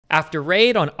After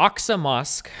raid on Aqsa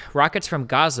Mosque, rockets from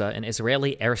Gaza and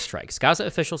Israeli airstrikes. Gaza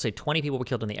officials say 20 people were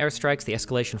killed in the airstrikes. The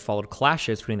escalation followed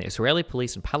clashes between the Israeli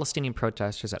police and Palestinian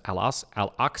protesters at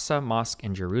Al-Aqsa Mosque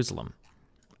in Jerusalem.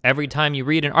 Every time you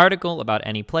read an article about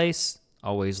any place,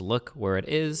 always look where it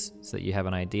is so that you have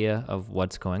an idea of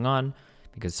what's going on,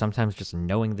 because sometimes just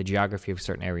knowing the geography of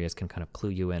certain areas can kind of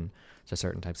clue you in to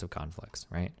certain types of conflicts,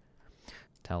 right?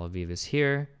 Tel Aviv is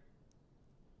here.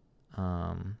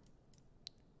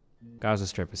 Gaza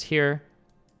Strip is here.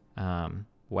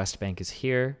 West Bank is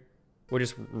here. We'll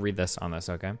just read this on this,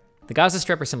 okay? The Gaza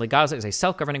Strip, or simply Gaza, is a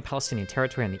self-governing Palestinian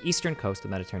territory on the eastern coast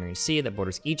of the Mediterranean Sea that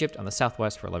borders Egypt on the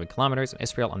southwest for 11 kilometers and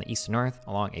Israel on the east and north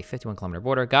along a 51-kilometer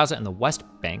border. Gaza and the West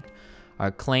Bank are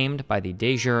claimed by the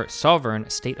de jure sovereign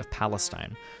state of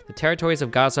Palestine. The territories of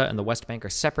Gaza and the West Bank are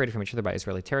separated from each other by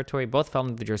Israeli territory. Both fell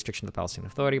under the jurisdiction of the Palestinian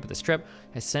Authority, but the Strip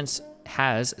has since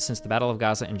the Battle of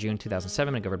Gaza in June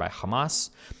 2007 been governed by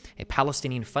Hamas, a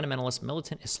Palestinian fundamentalist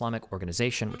militant Islamic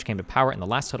organization which came to power in the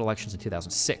last total elections in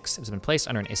 2006. It has been placed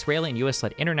under an Israeli and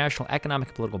U.S.-led international economic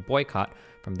and political boycott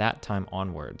from that time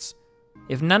onwards.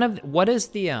 If none of what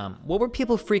were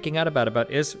people freaking out about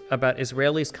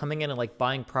Israelis coming in and like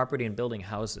buying property and building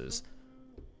houses?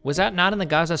 Was that not in the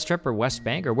Gaza Strip or West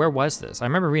Bank, or where was this? I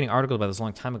remember reading articles about this a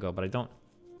long time ago, but I don't.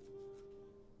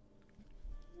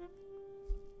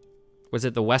 Was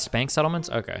it the West Bank settlements?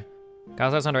 Okay.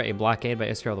 Gaza is under a blockade by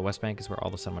Israel. The West Bank is where all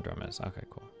the settlement drum is. Okay,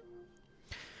 cool.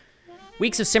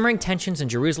 Weeks of simmering tensions in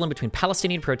Jerusalem between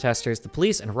Palestinian protesters, the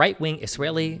police, and right-wing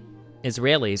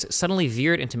Israelis suddenly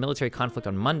veered into military conflict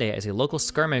on Monday as a local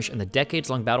skirmish and the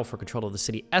decades-long battle for control of the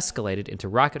city escalated into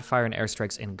rocket fire and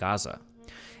airstrikes in Gaza.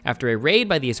 After a raid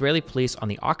by the Israeli police on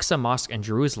the Aqsa Mosque in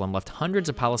Jerusalem left hundreds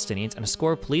of Palestinians and a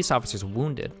score of police officers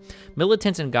wounded,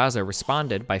 militants in Gaza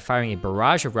responded by firing a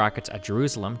barrage of rockets at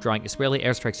Jerusalem, drawing Israeli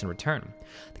airstrikes in return.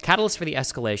 The catalyst for the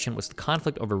escalation was the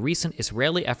conflict over recent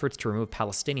Israeli efforts to remove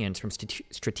Palestinians from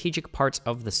strategic parts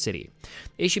of the city.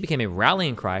 The issue became a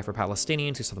rallying cry for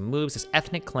Palestinians who saw the moves as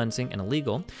ethnic cleansing and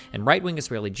illegal, and right-wing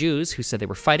Israeli Jews who said they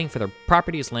were fighting for their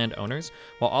property as landowners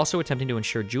while also attempting to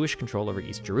ensure Jewish control over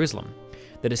East Jerusalem.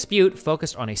 The dispute,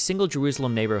 focused on a single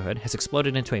Jerusalem neighborhood, has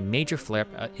exploded into a major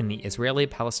flare-up in the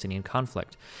Israeli-Palestinian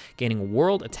conflict, gaining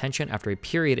world attention after a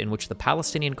period in which the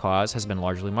Palestinian cause has been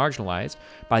largely marginalized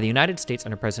by the United States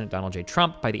under President Donald J.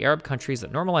 Trump, by the Arab countries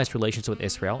that normalized relations with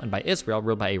Israel, and by Israel,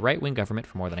 ruled by a right-wing government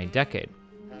for more than a decade.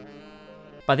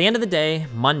 By the end of the day,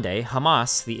 Monday,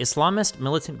 Hamas, the Islamist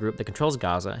militant group that controls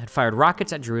Gaza, had fired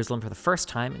rockets at Jerusalem for the first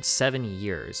time in 7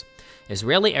 years.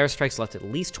 Israeli airstrikes left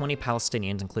at least 20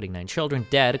 Palestinians, including 9 children,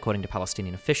 dead, according to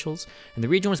Palestinian officials, and the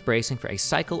region was bracing for a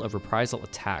cycle of reprisal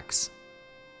attacks.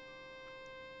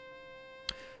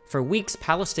 For weeks,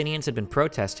 Palestinians had been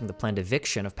protesting the planned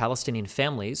eviction of Palestinian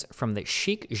families from the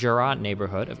Sheikh Jarrah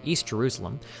neighborhood of East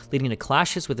Jerusalem, leading to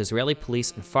clashes with Israeli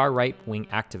police and far-right-wing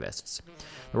activists.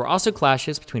 There were also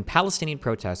clashes between Palestinian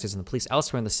protesters and the police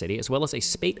elsewhere in the city, as well as a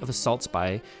spate of assaults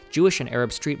by Jewish and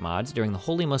Arab street mods during the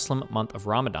holy Muslim month of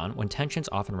Ramadan, when tensions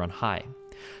often run high.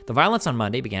 The violence on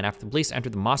Monday began after the police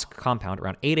entered the mosque compound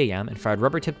around 8 a.m. and fired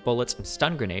rubber-tipped bullets and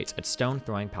stun grenades at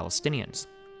stone-throwing Palestinians.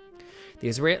 The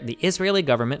Israeli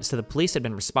government said the police had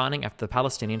been responding after the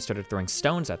Palestinians started throwing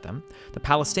stones at them. The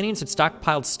Palestinians had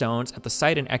stockpiled stones at the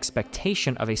site in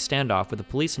expectation of a standoff with the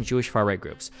police and Jewish far-right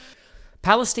groups.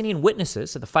 Palestinian witnesses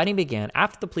said the fighting began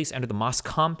after the police entered the mosque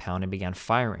compound and began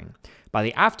firing. By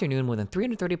the afternoon, more than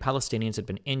 330 Palestinians had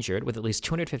been injured, with at least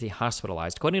 250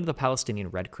 hospitalized, according to the Palestinian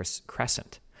Red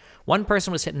Crescent. One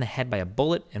person was hit in the head by a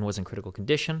bullet and was in critical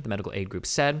condition, the medical aid group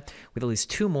said, with at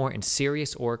least 2 more in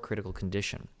serious or critical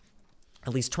condition.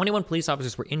 At least 21 police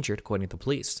officers were injured, according to the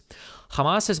police.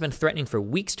 Hamas has been threatening for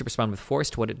weeks to respond with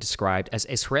force to what it described as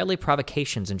Israeli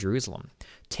provocations in Jerusalem.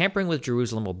 Tampering with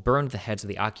Jerusalem will burn the heads of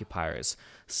the occupiers.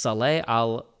 Saleh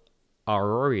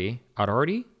al-Aruri,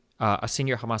 a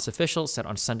senior Hamas official, said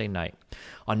on Sunday night.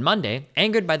 On Monday,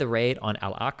 angered by the raid on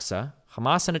Al-Aqsa,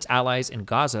 Hamas and its allies in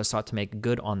Gaza sought to make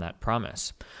good on that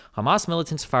promise. Hamas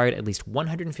militants fired at least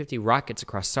 150 rockets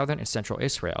across southern and central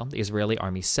Israel, the Israeli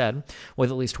army said,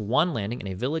 with at least 1 landing in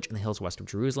a village in the hills west of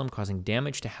Jerusalem, causing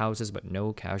damage to houses but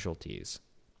no casualties.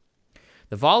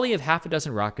 The volley of half a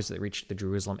dozen rockets that reached the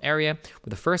Jerusalem area were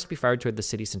the first to be fired toward the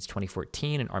city since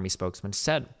 2014, an army spokesman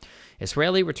said.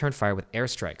 Israeli returned fire with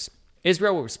airstrikes.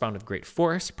 Israel will respond with great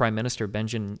force. Prime Minister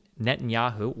Benjamin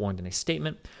Netanyahu warned in a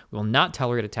statement, "We will not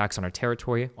tolerate attacks on our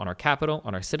territory, on our capital,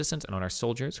 on our citizens, and on our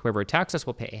soldiers. Whoever attacks us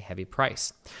will pay a heavy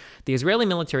price." The Israeli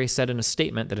military said in a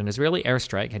statement that an Israeli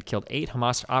airstrike had killed 8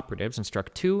 Hamas operatives and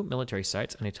struck 2 military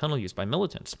sites and a tunnel used by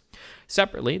militants.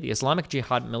 Separately, the Islamic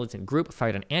Jihad militant group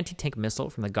fired an anti-tank missile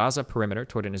from the Gaza perimeter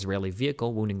toward an Israeli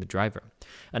vehicle, wounding the driver.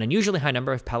 An unusually high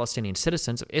number of Palestinian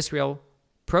citizens of Israel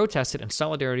protested in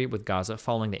solidarity with Gaza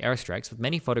following the airstrikes, with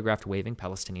many photographed waving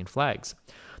Palestinian flags.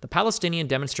 The Palestinian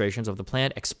demonstrations of the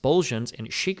planned expulsions in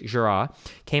Sheikh Jarrah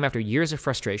came after years of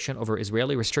frustration over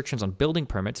Israeli restrictions on building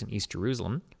permits in East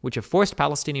Jerusalem, which have forced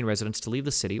Palestinian residents to leave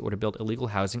the city or to build illegal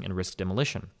housing and risk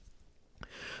demolition.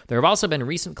 There have also been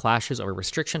recent clashes over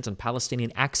restrictions on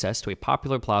Palestinian access to a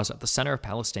popular plaza at the center of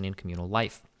Palestinian communal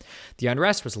life. The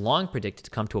unrest was long predicted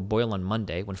to come to a boil on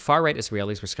Monday when far-right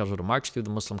Israelis were scheduled to march through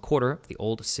the Muslim quarter of the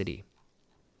Old City.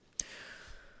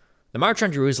 The March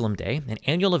on Jerusalem Day, an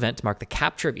annual event to mark the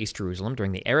capture of East Jerusalem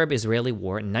during the Arab-Israeli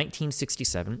War in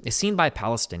 1967, is seen by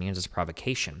Palestinians as a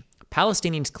provocation.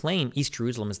 Palestinians claim East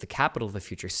Jerusalem is the capital of a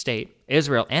future state.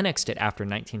 Israel annexed it after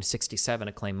 1967,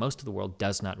 a claim most of the world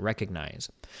does not recognize.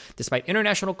 Despite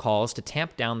international calls to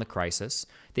tamp down the crisis,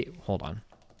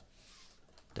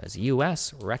 Does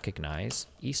U.S. recognize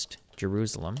East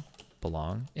Jerusalem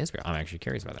belong to Israel? I'm actually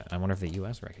curious about that. I wonder if the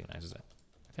U.S. recognizes it.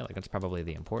 I feel like that's probably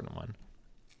the important one.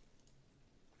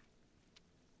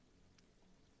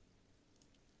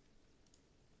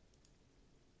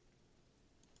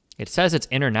 It says it's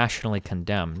internationally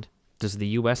condemned. Does the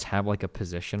U.S. have like a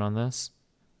position on this?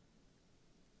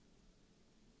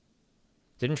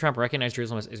 Didn't Trump recognize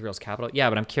Jerusalem as Israel's capital? Yeah,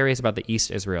 but I'm curious about the East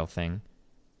Israel thing.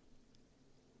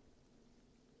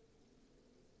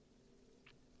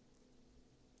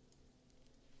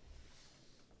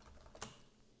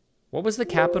 What was the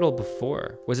capital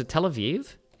before? Was it Tel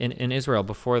Aviv in Israel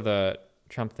before the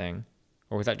Trump thing?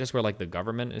 Or was that just where like the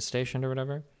government is stationed or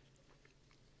whatever?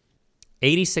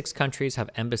 86 countries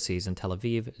have embassies in Tel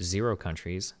Aviv. 0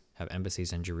 countries have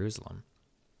embassies in Jerusalem.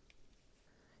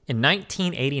 In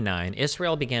 1989,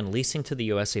 Israel began leasing to the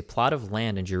U.S. a plot of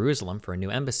land in Jerusalem for a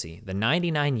new embassy. The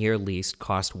 99-year lease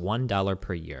cost $1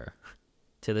 per year.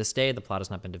 To this day, the plot has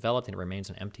not been developed and it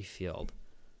remains an empty field.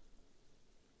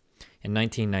 In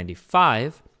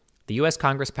 1995, the U.S.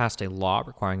 Congress passed a law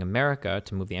requiring America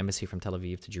to move the embassy from Tel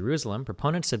Aviv to Jerusalem.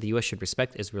 Proponents said the U.S. should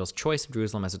respect Israel's choice of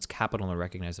Jerusalem as its capital and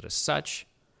recognize it as such.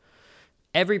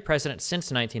 Every president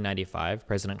since 1995,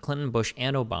 President Clinton, Bush,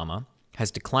 and Obama, has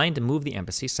declined to move the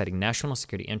embassy, citing national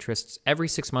security interests. Every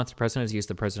 6 months, the president has used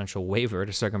the presidential waiver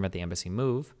to circumvent the embassy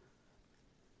move.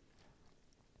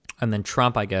 And then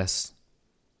Trump, I guess,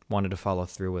 wanted to follow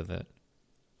through with it.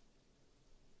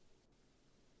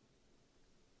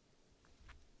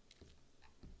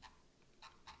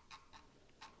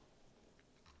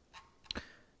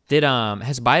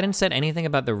 Has Biden said anything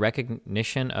about the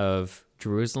recognition of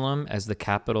Jerusalem as the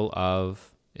capital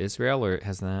of Israel, or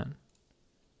has that?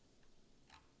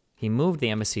 He moved the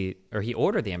embassy, or he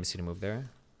ordered the embassy to move there.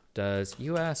 Does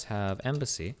U.S. have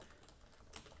embassy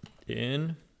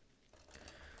in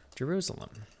Jerusalem?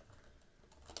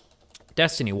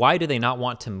 Destiny, why do they not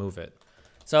want to move it?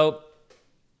 So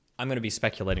I'm going to be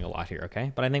speculating a lot here,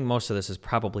 okay? But I think most of this is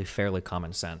probably fairly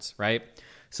common sense, right?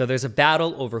 So there's a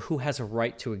battle over who has a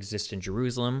right to exist in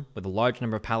Jerusalem, with a large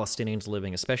number of Palestinians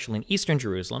living, especially in eastern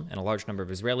Jerusalem, and a large number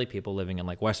of Israeli people living in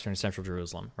like western and central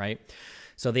Jerusalem, right?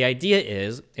 So the idea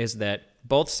is that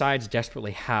both sides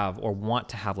desperately have or want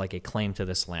to have like a claim to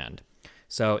this land.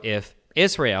 So if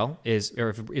Israel is,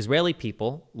 or if Israeli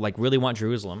people like really want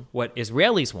Jerusalem, what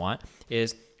Israelis want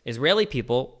is Israeli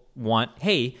people want,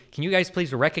 hey, can you guys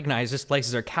please recognize this place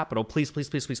as our capital? Please, please,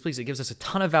 please, please, please. It gives us a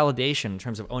ton of validation in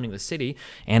terms of owning the city.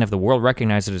 And if the world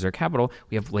recognizes it as our capital,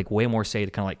 we have like way more say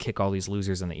to kind of like kick all these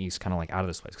losers in the East kind of like out of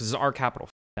this place because it's our capital.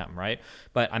 Them, right?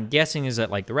 But I'm guessing is that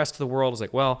like the rest of the world is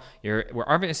like, well, where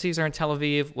our embassies are in Tel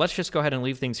Aviv, let's just go ahead and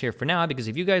leave things here for now, because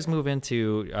if you guys move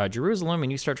into Jerusalem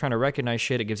and you start trying to recognize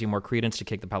shit, it gives you more credence to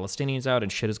kick the Palestinians out, and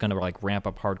shit is going to like ramp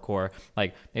up hardcore.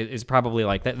 Like it's probably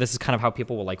like that. This is kind of how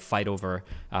people will like fight over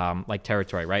like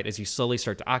territory, right? As you slowly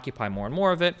start to occupy more and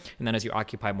more of it, and then as you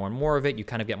occupy more and more of it, you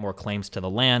kind of get more claims to the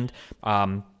land.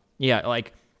 Yeah,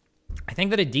 like I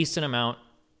think that a decent amount.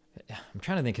 I'm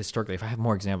trying to think historically if I have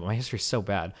more examples. My history is so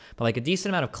bad, but like a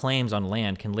decent amount of claims on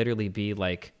land can literally be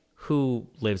like who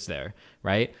lives there,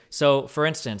 right? So, for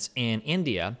instance, in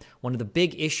India, one of the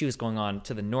big issues going on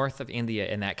to the north of India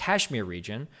in that Kashmir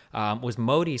region was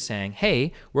Modi saying,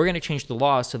 hey, we're going to change the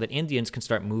laws so that Indians can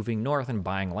start moving north and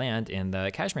buying land in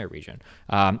the Kashmir region.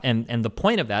 And the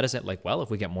point of that is that, like, well, if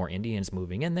we get more Indians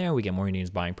moving in there, we get more Indians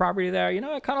buying property there,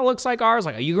 it kind of looks like ours.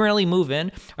 Like, are you really move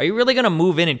in? Are you really going to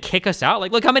move in and kick us out?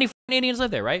 Like, look how many Indians live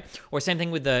there, right? Or same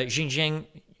thing with the Xinjiang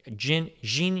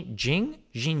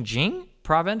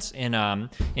province in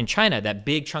China, that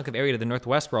big chunk of area to the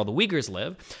northwest where all the Uyghurs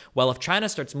live. Well, if China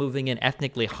starts moving in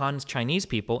ethnically Han Chinese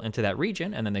people into that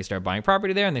region, and then they start buying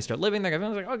property there and they start living there,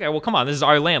 everyone's like, okay, well, come on, this is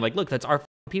our land. Like, look, that's our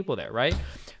people there, right?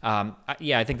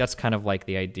 Yeah, I think that's kind of like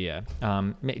the idea.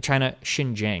 China,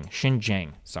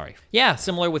 Xinjiang, sorry. Yeah,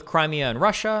 similar with Crimea and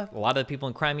Russia. A lot of the people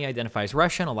in Crimea identify as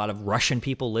Russian. A lot of Russian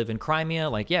people live in Crimea.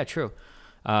 Like, yeah, true.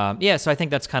 Yeah, so I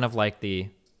think that's kind of like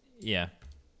yeah.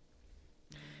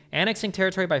 Annexing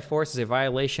territory by force is a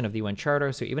violation of the UN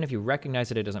Charter, so even if you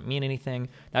recognize it, it doesn't mean anything.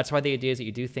 That's why the idea is that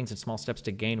you do things in small steps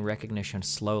to gain recognition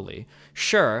slowly.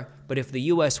 Sure, but if the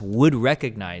US would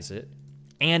recognize it,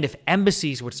 and if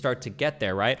embassies would start to get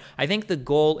there, right? I think the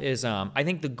goal is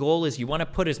you want to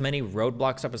put as many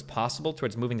roadblocks up as possible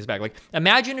towards moving this back. Like,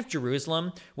 imagine if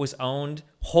Jerusalem was owned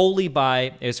wholly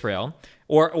by Israel,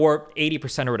 or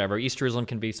 80% or whatever. East Jerusalem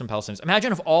can be some Palestinians.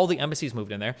 Imagine if all the embassies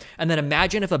moved in there, and then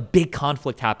imagine if a big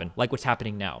conflict happened, like what's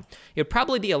happening now. It would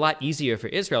probably be a lot easier for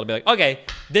Israel to be like, okay,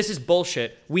 this is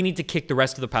bullshit. We need to kick the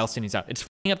rest of the Palestinians out. It's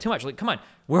f***ing up too much. Like, come on,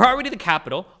 we're already the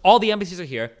capital. All the embassies are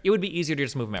here. It would be easier to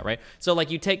just move them out, right? So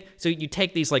like you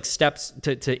take these like steps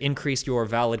to increase your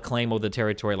valid claim of the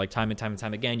territory, like time and time and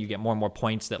time again. You get more and more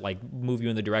points that like move you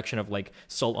in the direction of like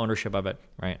sole ownership of it,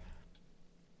 right?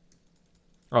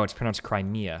 Oh, it's pronounced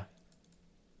Crimea.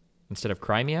 Instead of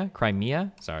Crimea?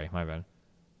 Crimea? Sorry, my bad.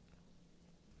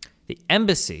 The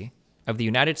Embassy of the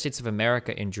United States of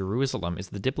America in Jerusalem is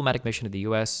the diplomatic mission of the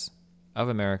U.S. of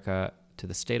America to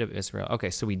the State of Israel. Okay,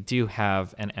 so we do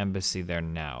have an embassy there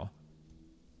now.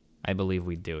 I believe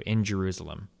we do, in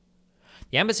Jerusalem.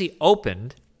 The embassy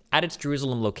opened at its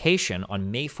Jerusalem location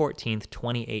on May 14th,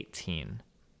 2018.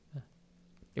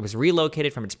 It was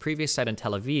relocated from its previous site in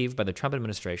Tel Aviv by the Trump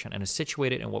administration and is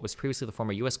situated in what was previously the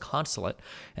former U.S. consulate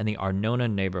in the Arnona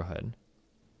neighborhood.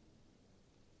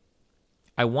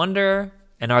 I wonder,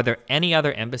 and are there any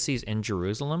other embassies in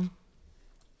Jerusalem?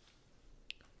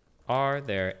 Are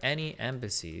there any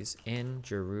embassies in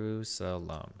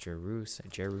Jerusalem?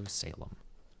 Jerusalem.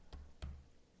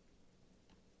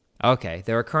 Okay,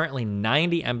 there are currently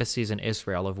 90 embassies in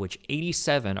Israel, of which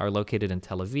 87 are located in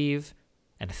Tel Aviv,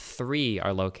 and 3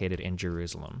 are located in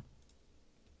Jerusalem.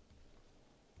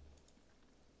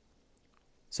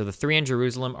 So the 3 in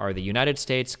Jerusalem are the United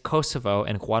States, Kosovo,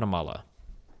 and Guatemala.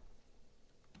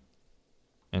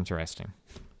 Interesting.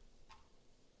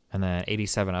 And then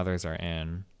 87 others are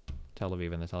in Tel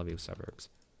Aviv and the Tel Aviv suburbs.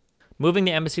 Moving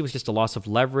the embassy was just a loss of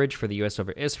leverage for the U.S.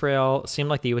 over Israel. It seemed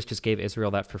like the U.S. just gave Israel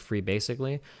that for free,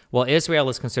 basically. Well, Israel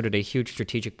is considered a huge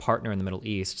strategic partner in the Middle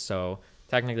East, so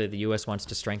technically, the U.S. wants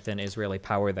to strengthen Israeli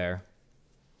power there.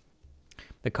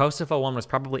 The Kosovo one was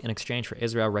probably in exchange for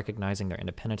Israel recognizing their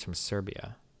independence from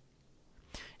Serbia.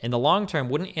 In the long term,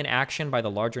 wouldn't inaction by the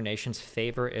larger nations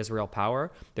favor Israel power?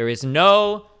 There is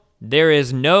no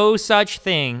such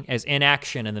thing as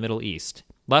inaction in the Middle East.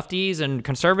 Lefties and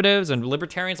conservatives and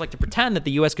libertarians like to pretend that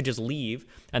the U.S. could just leave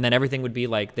and then everything would be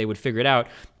like they would figure it out.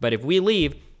 But if we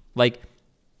leave, like,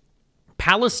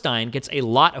 Palestine gets a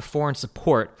lot of foreign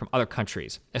support from other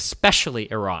countries,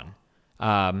 especially Iran.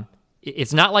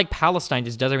 It's not like Palestine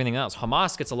just does everything else.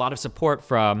 Hamas gets a lot of support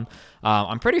from,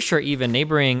 I'm pretty sure, even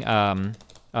neighboring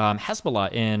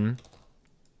Hezbollah in...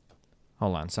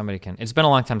 Hold on, somebody can... It's been a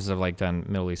long time since I've like done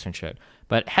Middle Eastern shit.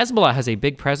 But Hezbollah has a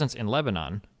big presence in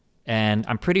Lebanon, and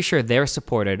I'm pretty sure they're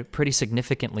supported pretty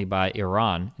significantly by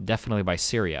Iran, definitely by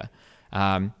Syria.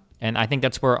 And I think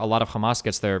that's where a lot of Hamas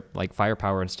gets their like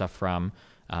firepower and stuff from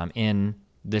in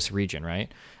this region,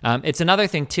 right? It's another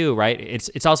thing too, right?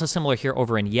 It's also similar here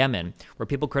over in Yemen, where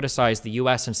people criticize the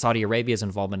U.S. and Saudi Arabia's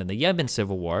involvement in the Yemen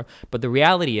civil war. But the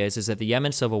reality is that the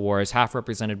Yemen civil war is half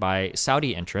represented by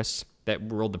Saudi interests that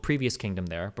ruled the previous kingdom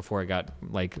there before it got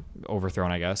like overthrown,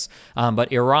 I guess.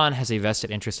 But Iran has a vested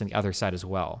interest in the other side as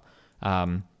well.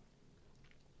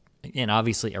 And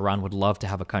obviously, Iran would love to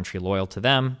have a country loyal to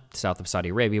them. South of Saudi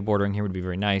Arabia, bordering here, would be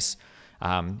very nice.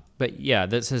 But yeah,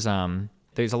 this is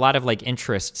there's a lot of like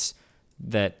interests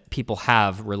that people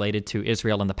have related to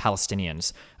Israel and the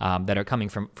Palestinians that are coming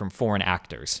from foreign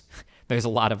actors. There's a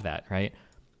lot of that, right?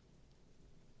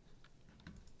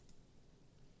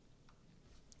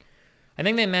 I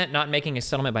think they meant not making a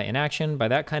settlement by inaction. By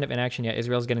that kind of inaction, yeah,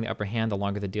 Israel's getting the upper hand the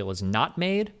longer the deal is not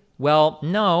made. Well,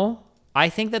 no. I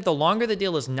think that the longer the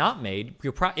deal is not made,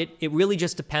 it really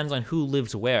just depends on who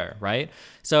lives where, right?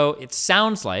 So it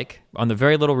sounds like, on the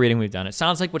very little reading we've done, it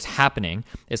sounds like what's happening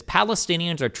is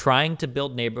Palestinians are trying to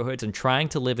build neighborhoods and trying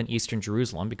to live in eastern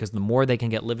Jerusalem because the more they can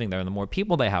get living there and the more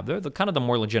people they have there, the kind of the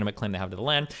more legitimate claim they have to the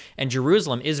land. And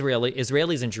Jerusalem,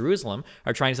 Israelis in Jerusalem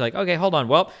are trying to say, like, okay, hold on.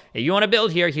 Well, if you want to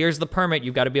build here, here's the permit.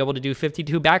 You've got to be able to do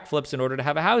 52 backflips in order to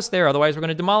have a house there. Otherwise, we're going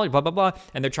to demolish, blah, blah, blah.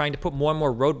 And they're trying to put more and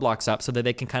more roadblocks up so that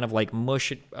they can kind of like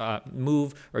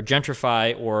move or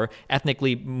gentrify or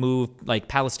ethnically move like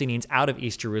Palestinians out of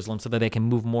East Jerusalem so that they can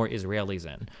move more Israelis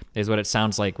in, is what it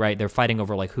sounds like, right? They're fighting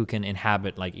over like who can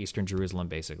inhabit like Eastern Jerusalem,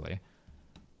 basically.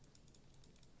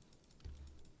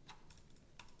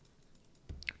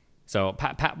 So,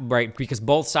 right, because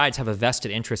both sides have a vested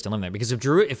interest in living there. Because if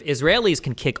Israelis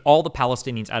can kick all the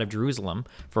Palestinians out of Jerusalem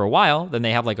for a while, then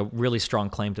they have like a really strong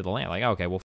claim to the land. Like, okay,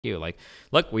 well, f you. Like,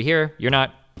 look, we're here. You're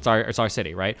not. It's our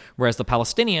city, right? Whereas the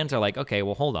Palestinians are like, okay,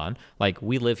 well, hold on. Like,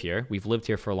 we live here. We've lived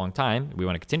here for a long time. We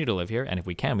want to continue to live here. And if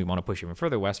we can, we want to push even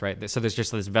further west, right? So there's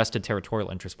just this vested territorial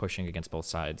interest pushing against both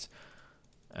sides.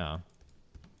 The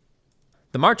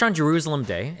March on Jerusalem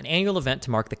Day, an annual event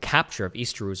to mark the capture of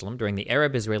East Jerusalem during the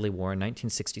Arab-Israeli War in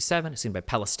 1967, is seen by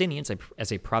Palestinians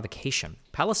as a provocation.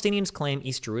 Palestinians claim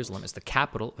East Jerusalem as the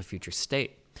capital of a future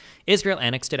state. Israel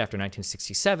annexed it after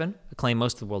 1967, a claim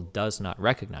most of the world does not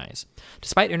recognize.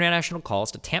 Despite international calls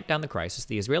to tamp down the crisis,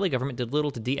 the Israeli government did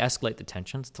little to de-escalate the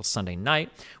tensions until Sunday night,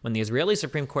 when the Israeli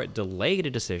Supreme Court delayed a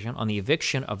decision on the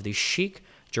eviction of the Sheikh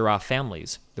Jarrah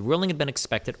families. The ruling had been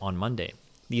expected on Monday.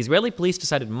 The Israeli police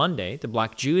decided Monday to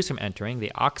block Jews from entering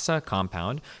the Aqsa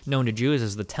compound, known to Jews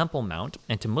as the Temple Mount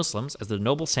and to Muslims as the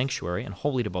noble sanctuary and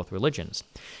holy to both religions.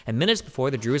 And minutes before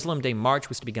the Jerusalem Day March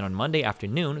was to begin on Monday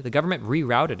afternoon, the government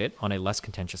rerouted it on a less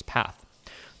contentious path.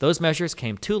 Those measures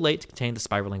came too late to contain the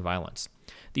spiraling violence.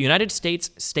 The United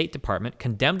States State Department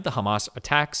condemned the Hamas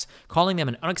attacks, calling them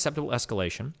an unacceptable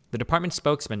escalation. The department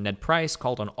spokesman, Ned Price,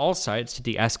 called on all sides to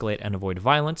de-escalate and avoid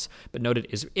violence, but noted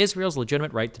Israel's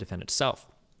legitimate right to defend itself.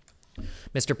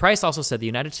 Mr. Price also said the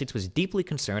United States was deeply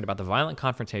concerned about the violent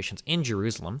confrontations in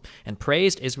Jerusalem and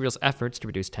praised Israel's efforts to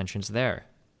reduce tensions there.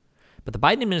 But the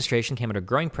Biden administration came under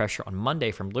growing pressure on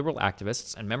Monday from liberal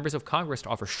activists and members of Congress to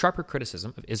offer sharper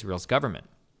criticism of Israel's government.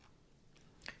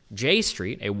 J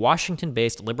Street, a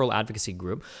Washington-based liberal advocacy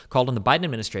group, called on the Biden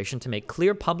administration to make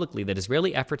clear publicly that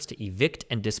Israeli efforts to evict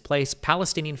and displace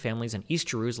Palestinian families in East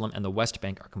Jerusalem and the West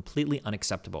Bank are completely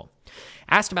unacceptable.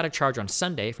 Asked about a charge on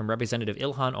Sunday from Representative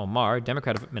Ilhan Omar,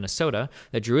 Democrat of Minnesota,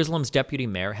 that Jerusalem's deputy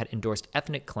mayor had endorsed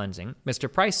ethnic cleansing, Mr.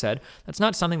 Price said, "That's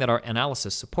not something that our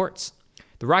analysis supports."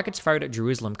 The rockets fired at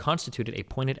Jerusalem constituted a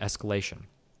pointed escalation.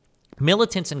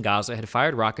 Militants in Gaza had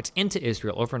fired rockets into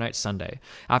Israel overnight Sunday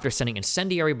after sending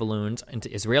incendiary balloons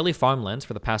into Israeli farmlands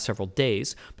for the past several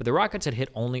days, but the rockets had hit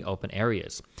only open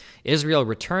areas. Israel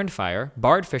returned fire,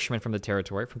 barred fishermen from the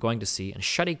territory from going to sea, and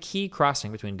shut a key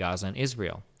crossing between Gaza and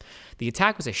Israel. The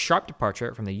attack was a sharp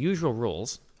departure from the usual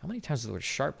rules. How many times has the word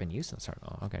sharp been used in this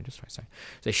article? Oh, okay, just sorry.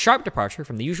 It's a sharp departure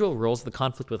from the usual rules of the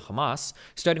conflict with Hamas,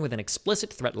 starting with an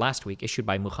explicit threat last week issued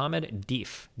by Mohammed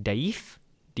Daif,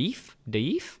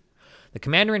 the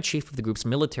commander-in-chief of the group's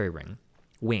military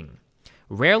wing.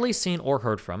 Rarely seen or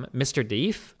heard from, Mr.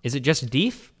 Daif. Is it just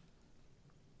Deef?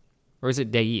 Or is it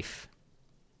Daif?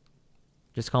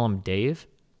 Just call him Dave?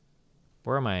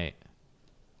 Where am I?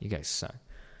 You guys suck.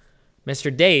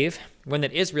 Mr. Dave warned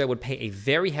that Israel would pay a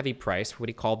very heavy price for what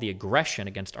he called the aggression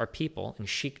against our people in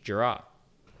Sheikh Jarrah.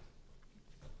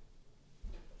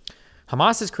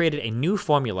 Hamas has created a new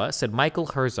formula, said Michael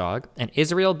Herzog, an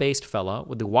Israel-based fellow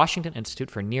with the Washington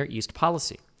Institute for Near East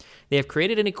Policy. They have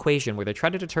created an equation where they try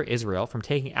to deter Israel from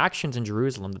taking actions in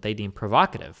Jerusalem that they deem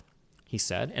provocative, he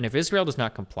said, and if Israel does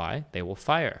not comply, they will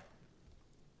fire.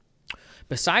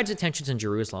 Besides the tensions in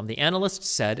Jerusalem, the analysts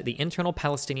said the internal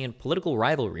Palestinian political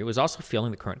rivalry was also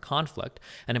fueling the current conflict,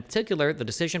 and in particular, the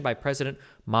decision by President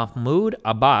Mahmoud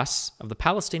Abbas of the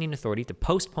Palestinian Authority to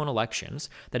postpone elections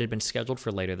that had been scheduled for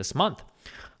later this month.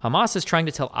 Hamas is trying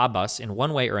to tell Abbas in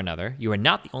one way or another, "You are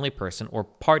not the only person or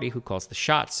party who calls the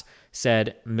shots,"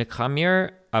 said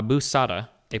Mikhamir Abu Sada,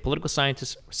 a political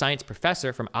science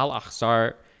professor from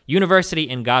Al-Aqsa University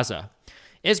in Gaza.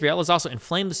 Israel has also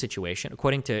inflamed the situation,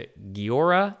 according to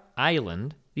Giora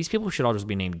Island. These people should all just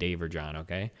be named Dave or John,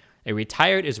 okay? A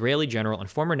retired Israeli general and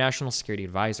former national security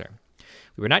advisor.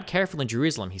 "We were not careful in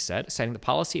Jerusalem," he said, citing the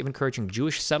policy of encouraging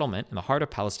Jewish settlement in the heart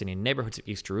of Palestinian neighborhoods of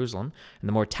East Jerusalem and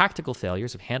the more tactical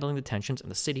failures of handling the tensions in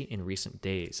the city in recent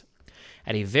days.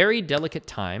 At a very delicate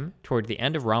time, toward the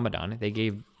end of Ramadan, they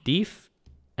gave Deif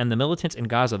and the militants in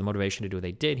Gaza the motivation to do what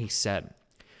they did, he said,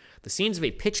 "The scenes of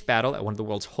a pitched battle at one of the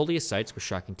world's holiest sites were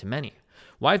shocking to many.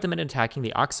 Why have the men attacking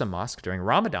the Aqsa Mosque during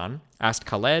Ramadan?" asked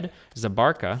Khaled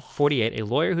Zabarka, 48, a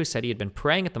lawyer who said he had been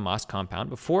praying at the mosque compound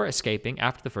before escaping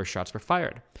after the first shots were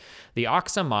fired. The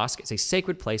Aqsa Mosque is a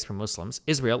sacred place for Muslims.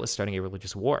 Israel is starting a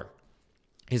religious war.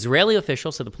 Israeli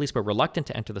officials said the police were reluctant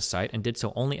to enter the site and did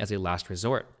so only as a last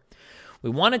resort. "We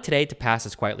wanted today to pass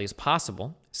as quietly as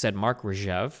possible," said Mark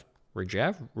Regev,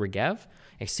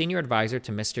 a senior advisor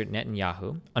to Mr.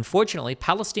 Netanyahu. "Unfortunately,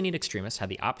 Palestinian extremists had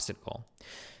the opposite goal."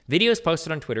 Videos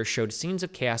posted on Twitter showed scenes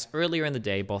of chaos earlier in the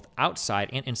day, both outside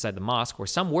and inside the mosque, where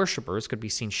some worshippers could be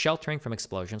seen sheltering from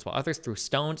explosions while others threw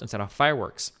stones and set off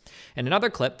fireworks. In another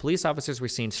clip, police officers were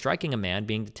seen striking a man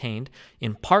being detained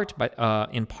in part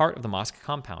of the mosque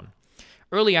compound.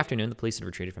 Early afternoon, the police had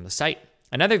retreated from the site.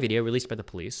 Another video released by the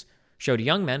police showed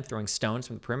young men throwing stones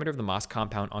from the perimeter of the mosque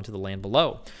compound onto the land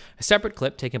below. A separate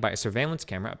clip taken by a surveillance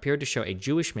camera appeared to show a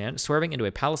Jewish man swerving into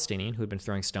a Palestinian who had been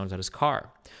throwing stones at his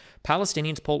car.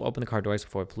 Palestinians pulled open the car doors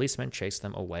before policemen chased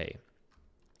them away.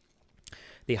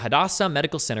 The Hadassah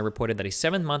Medical Center reported that a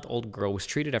 7-month-old girl was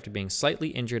treated after being slightly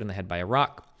injured in the head by a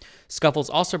rock.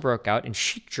 Scuffles also broke out in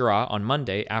Sheikh Jarrah on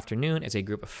Monday afternoon as a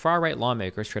group of far-right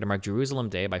lawmakers tried to mark Jerusalem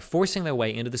Day by forcing their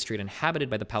way into the street inhabited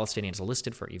by the Palestinians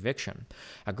listed for eviction.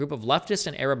 A group of leftist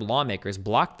and Arab lawmakers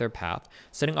blocked their path,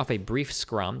 setting off a brief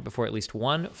scrum before at least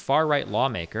one far-right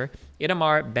lawmaker,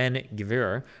 Itamar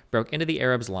Ben-Gvir, broke into the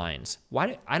Arabs' lines.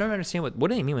 I don't understand what do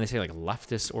they mean when they say like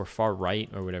leftist or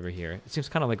far-right or whatever here? It seems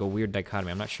kind of like a weird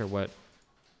dichotomy. I'm not sure what,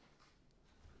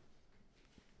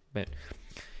 but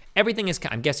everything is,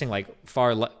 I'm guessing, like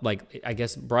I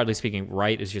guess broadly speaking,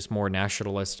 right is just more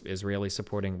nationalist, Israeli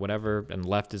supporting whatever, and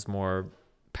left is more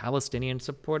Palestinian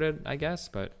supported, I guess,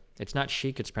 but it's not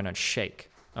sheik, it's pronounced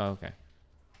sheikh. Oh, okay.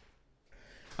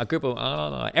 A group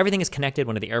of, everything is connected.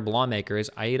 One of the Arab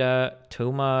lawmakers, Aida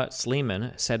Touma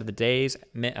Sleiman, said of the day's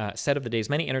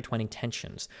many intertwining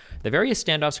tensions. The various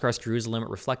standoffs across Jerusalem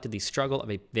reflected the struggle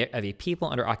of a people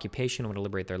under occupation who want to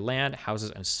liberate their land, houses,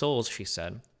 and souls, she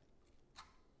said.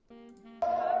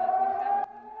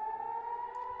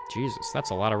 Jesus, that's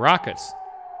a lot of rockets.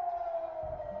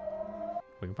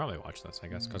 We can probably watch this, I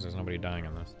guess, because there's nobody dying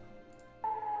in this.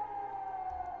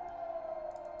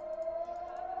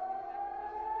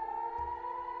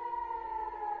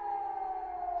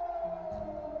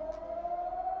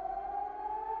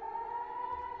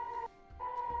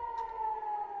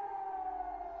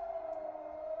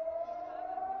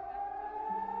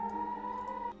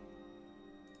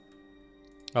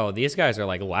 Oh, these guys are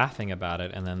like laughing about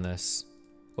it, and then this,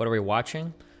 what are we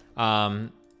watching?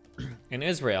 In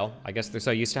Israel, I guess they're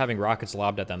so used to having rockets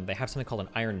lobbed at them, they have something called an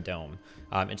Iron Dome.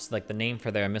 It's like the name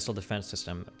for their missile defense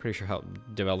system, pretty sure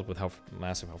developed with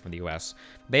massive help from the US.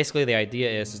 Basically, the idea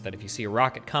is that if you see a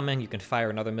rocket coming, you can fire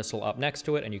another missile up next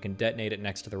to it, and you can detonate it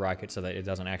next to the rocket so that it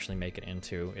doesn't actually make it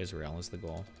into Israel is the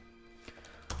goal.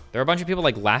 There are a bunch of people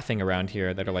like laughing around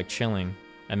here that are like chilling.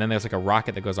 And then there's like a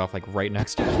rocket that goes off like right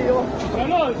next to it.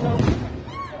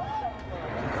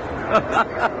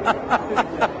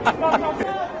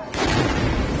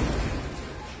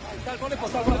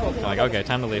 I'm like, okay,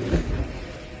 time to leave.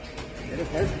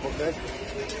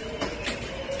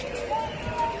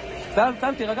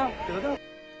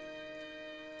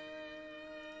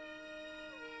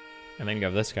 And then you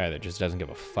have this guy that just doesn't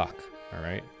give a fuck,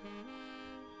 alright?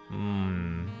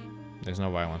 There's no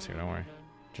violence here, don't worry.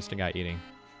 Just a guy eating.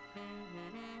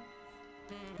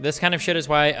 This kind of shit is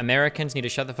why Americans need to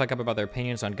shut the fuck up about their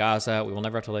opinions on Gaza. We will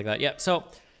never have to like that. Yeah, so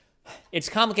it's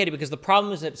complicated because the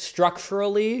problem is that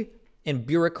structurally and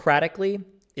bureaucratically,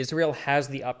 Israel has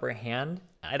the upper hand.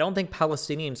 I don't think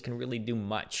Palestinians can really do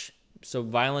much. So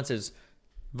violence is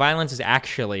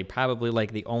actually probably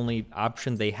like the only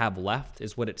option they have left,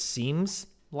 is what it seems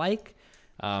like.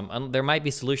 There might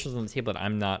be solutions on the table that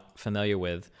I'm not familiar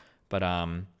with, but I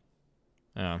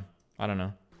don't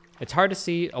know. It's hard to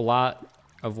see a lot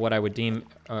of what I would deem,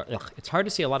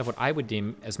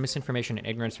 as misinformation and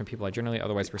ignorance from people I generally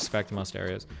otherwise respect in most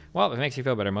areas. Well, if it makes you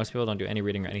feel better, most people don't do any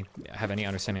reading or have any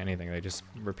understanding of anything. They just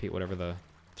repeat whatever the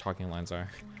talking lines are.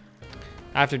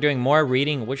 After doing more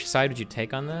reading, which side would you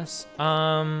take on this?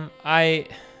 I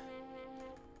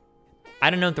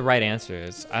don't know what the right answer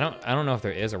is. I don't know if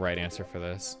there is a right answer for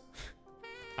this.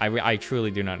 I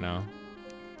truly do not know.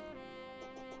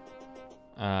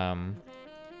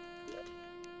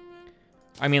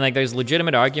 I mean, like, there's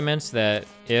legitimate arguments that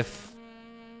if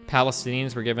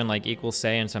Palestinians were given, like, equal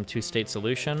say in some two-state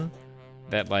solution,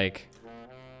 that, like,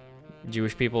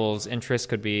 Jewish people's interests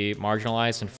could be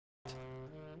marginalized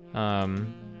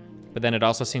and But then it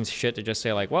also seems shit to just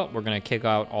say like, well, we're gonna kick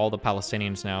out all the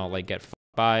Palestinians now, like get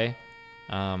f***ed by.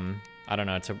 I don't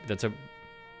know, that's a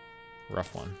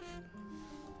rough one.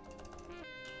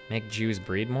 Make Jews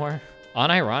breed more?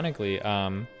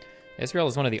 Unironically, Israel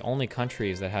is one of the only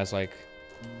countries that has like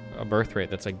a birth rate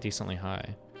that's like decently high.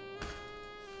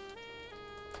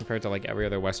 Compared to like every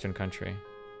other Western country.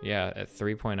 Yeah, at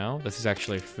 3.0, this is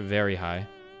actually very high.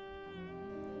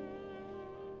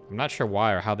 I'm not sure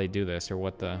why or how they do this or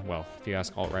what the, well, if you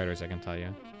ask alt-righters, I can tell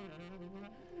you.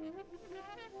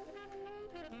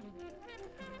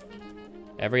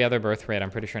 Every other birth rate,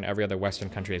 I'm pretty sure in every other Western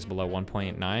country is below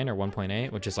 1.9 or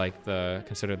 1.8, which is like the,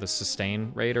 considered the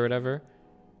sustain rate or whatever.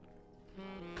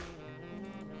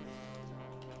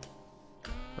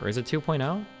 Or is it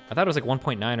 2.0? I thought it was like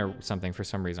 1.9 or something for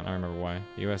some reason. I don't remember why.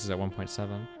 The US is at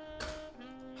 1.7.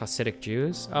 Hasidic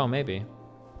Jews? Oh, maybe.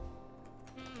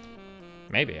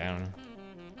 Maybe, I don't know.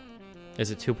 Is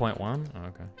it 2.1? Oh,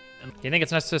 okay. Do you think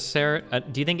it's necessary?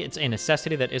 Do you think it's a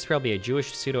necessity that Israel be a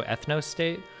Jewish pseudo-ethno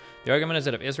state? The argument is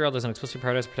that if Israel doesn't explicitly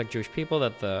prioritize protect Jewish people,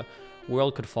 that the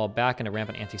world could fall back into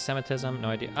rampant anti-Semitism. No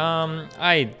idea.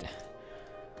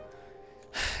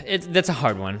 That's a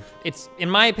hard one. It's, in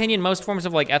my opinion, most forms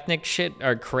of like ethnic shit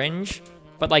are cringe.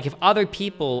 But like if other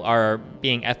people are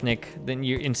being ethnic, then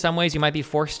you, in some ways you might be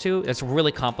forced to. It's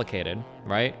really complicated,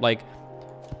 right? Like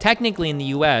technically in the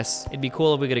US, it'd be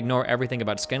cool if we could ignore everything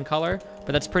about skin color,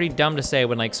 but that's pretty dumb to say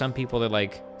when like some people are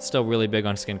like still really big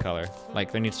on skin color.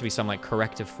 Like there needs to be some like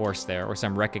corrective force there or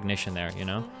some recognition there, you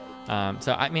know?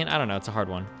 So I mean, I don't know, it's a hard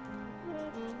one.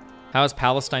 How is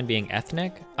Palestine being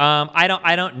ethnic? I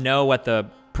don't know what the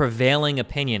prevailing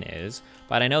opinion is,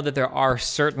 but I know that there are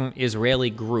certain Israeli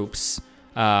groups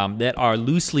that are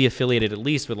loosely affiliated, at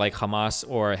least with like Hamas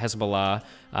or Hezbollah,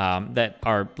 that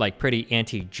are like pretty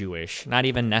anti-Jewish, not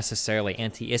even necessarily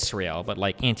anti-Israel, but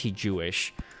like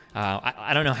anti-Jewish.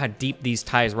 I don't know how deep these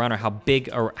ties run or how big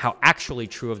or how actually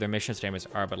true of their mission statements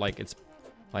are, but like it's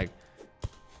like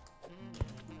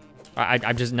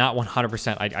I'm just not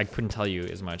 100%. I couldn't tell you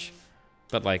as much,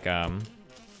 but like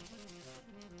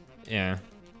yeah.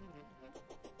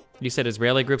 You said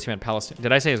Israeli groups, you meant Palestine.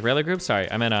 Did I say Israeli groups?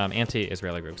 Sorry, I meant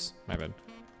anti-Israeli groups. My bad.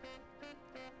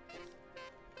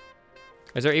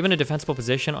 Is there even a defensible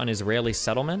position on Israeli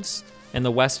settlements in the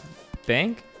West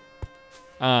Bank?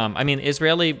 I mean,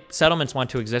 Israeli settlements want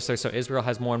to exist there, so Israel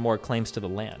has more and more claims to the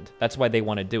land. That's why they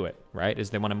want to do it, right? Is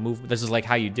they want to move, this is like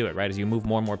how you do it, right? Is you move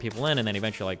more and more people in, and then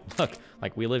eventually like, look,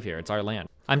 like we live here, it's our land.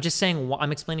 I'm just saying,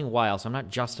 I'm explaining why, so I'm not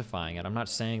justifying it. I'm not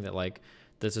saying that like,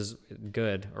 this is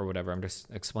good or whatever. I'm just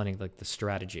explaining like the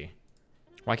strategy.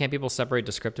 Why can't people separate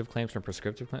descriptive claims from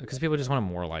prescriptive claims? Because people just want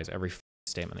to moralize every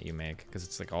statement that you make because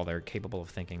it's like all they're capable of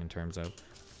thinking in terms of.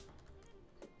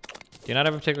 Do you not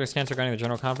have a particular stance regarding the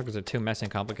general conflict? Is it too messy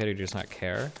and complicated? Do you just not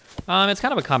care? It's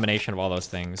kind of a combination of all those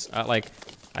things. I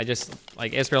just,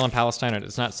 like Israel and Palestine,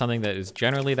 it's not something that is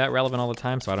generally that relevant all the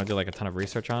time, so I don't do like a ton of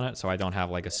research on it, so I don't have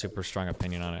like a super strong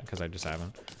opinion on it because I just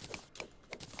haven't.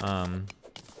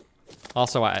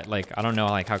 Also, I don't know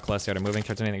like how close they are to moving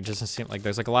towards anything. It just doesn't seem like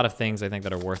there's like a lot of things I think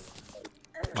that are worth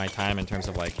my time in terms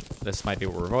of like this might be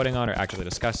what we're voting on or actively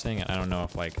discussing, and I don't know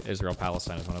if like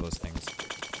Israel-Palestine is one of those things.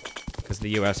 Because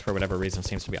the US, for whatever reason,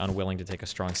 seems to be unwilling to take a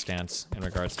strong stance in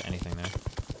regards to anything there.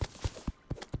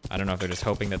 I don't know if they're just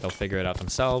hoping that they'll figure it out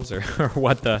themselves or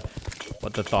what the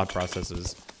thought process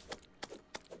is.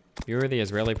 If you were the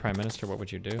Israeli Prime Minister, what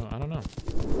would you do? I don't know.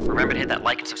 Remember to hit that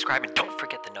like and subscribe, and don't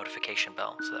forget the notification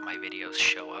bell so that my videos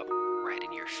show up right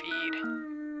in your feed.